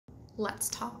let's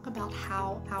talk about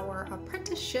how our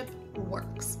apprenticeship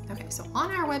works. Okay, so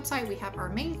on our website, we have our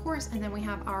main course and then we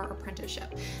have our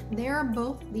apprenticeship. They're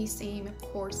both the same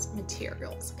course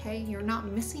materials, okay? You're not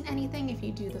missing anything if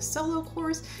you do the solo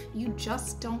course. You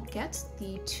just don't get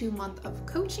the 2 month of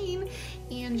coaching,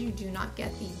 and you do not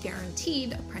get the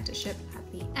guaranteed apprenticeship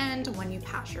at the end when you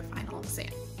pass your final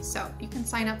exam. So you can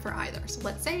sign up for either. So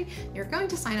let's say you're going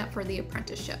to sign up for the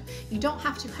apprenticeship. You don't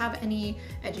have to have any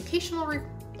educational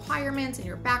requirements in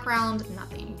your background,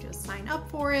 nothing. You just sign up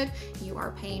for it. You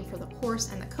are paying for the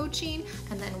course and the coaching,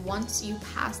 and then once you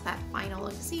pass that final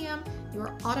exam, you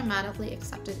are automatically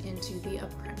accepted into the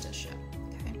apprenticeship.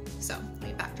 Okay, so let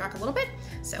me backtrack a little bit.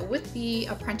 So with the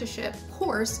apprenticeship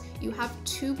course, you have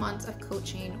 2 months of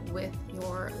coaching with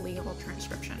your legal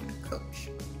transcription coach.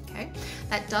 Okay,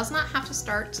 that does not have to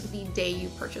start the day you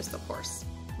purchase the course,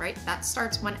 right? That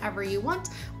starts whenever you want.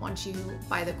 Once you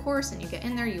buy the course and you get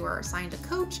in there, you are assigned a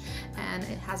coach, and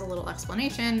it has a little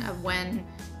explanation of when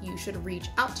you should reach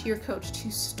out to your coach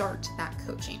to start that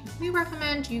coaching. We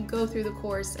recommend you go through the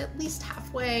course at least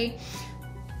halfway,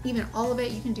 even all of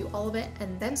it. You can do all of it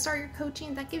and then start your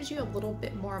coaching. That gives you a little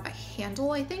bit more of a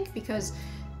handle, I think, because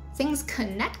things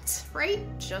connect, right?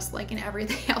 Just like in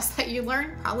everything else that you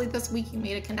learn. Probably this week you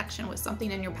made a connection with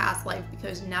something in your past life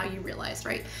because now you realize,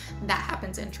 right? That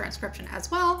happens in transcription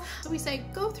as well. So we say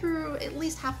go through at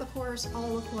least half the course,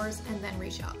 all of the course, and then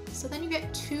reach out. So then you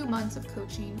get 2 months of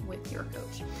coaching with your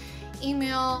coach.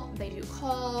 Email, they do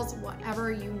calls,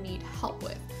 whatever you need help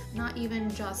with. Not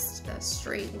even just the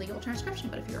straight legal transcription,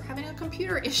 but if you're having a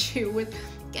computer issue with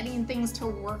getting things to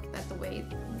work the way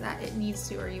that it needs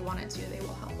to or you want it to, they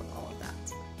will help with all of that.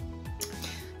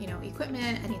 You know,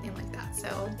 equipment, anything like that.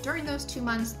 So during those 2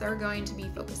 months, they're going to be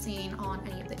focusing on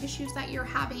any of the issues that you're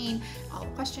having, all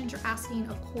the questions you're asking.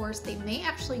 Of course, they may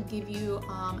actually give you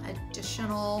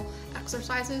additional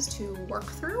exercises to work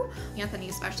through. Anthony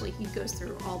especially, he goes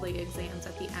through all the exams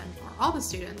at the end for all the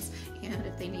students, and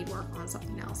if they need work on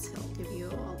something else, he'll give you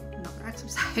another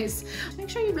exercise. Make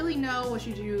sure you really know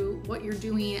what you're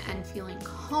doing and feeling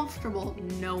comfortable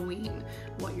knowing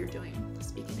what you're doing.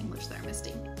 Speaking English there,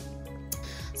 Misty.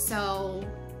 So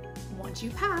once you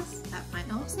pass that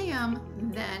final exam,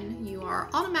 then you are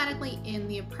automatically in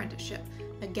the apprenticeship.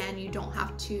 Again, you don't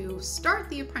have to start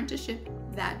the apprenticeship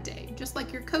that day. Just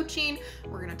like your coaching,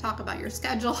 we're going to talk about your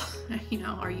schedule. You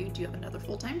know, do you have another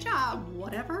full-time job,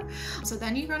 whatever. So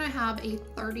then you're going to have a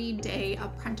 30-day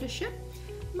apprenticeship.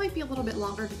 It might be a little bit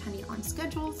longer depending on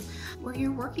schedules, where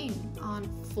you're working on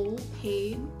full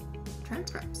paid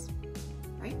transcripts,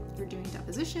 right? You're doing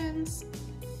depositions.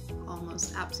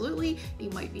 Almost absolutely. You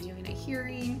might be doing a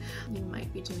hearing, you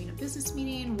might be doing a business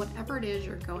meeting, whatever it is,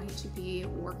 you're going to be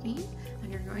working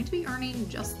and you're going to be earning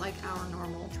just like our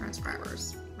normal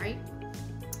transcribers, right?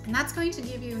 And that's going to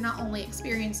give you not only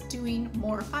experience doing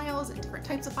more files and different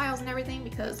types of files and everything,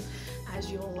 because as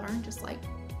you'll learn, just like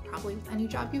probably with any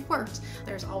job you've worked,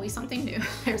 there's always something new.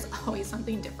 There's always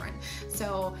something different.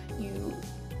 So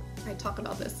I talk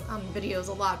about this on videos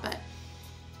a lot, but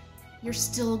you're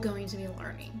still going to be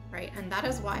learning, right? And that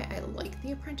is why I like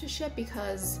the apprenticeship,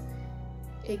 because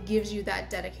it gives you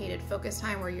that dedicated focus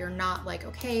time where you're not like,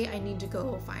 okay, I need to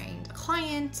go find a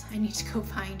client, I need to go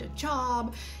find a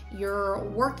job. You're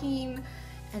working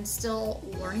and still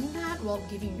learning that while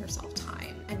giving yourself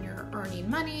time, and you're earning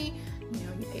money. You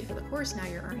know, you paid for the course, now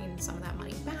you're earning some of that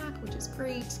money back, which is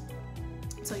great.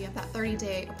 So you have that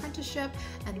 30-day apprenticeship,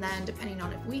 and then depending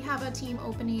on if we have a team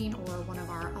opening or one of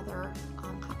our other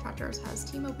contractors has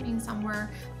team opening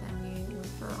somewhere, then we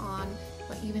refer on.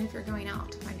 But even if you're going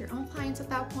out to find your own clients at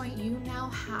that point, you now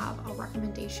have a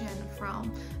recommendation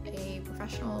from a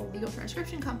professional legal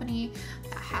transcription company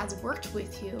that has worked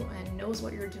with you and knows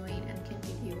what you're doing and can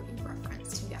give you a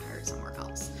reference to get hired somewhere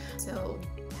else. So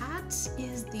that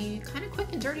is the kind of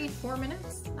quick and dirty 4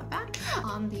 minutes, not bad,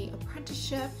 on the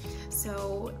apprenticeship.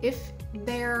 So if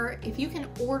you can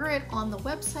order it on the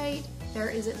website, there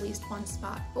is at least 1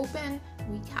 spot open.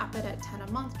 We cap it at 10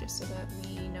 a month just so that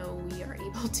we know we are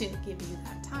able to give you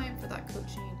that time for that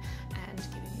coaching and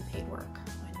giving you paid work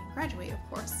when you graduate, of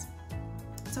course.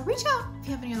 So reach out if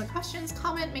you have any other questions,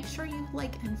 comment, make sure you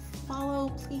like and follow,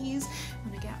 please. I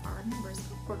want to get our numbers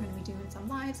up. We're going to be doing some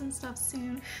lives and stuff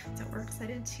soon. So we're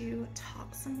excited to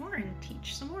talk some more and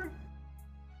teach some more.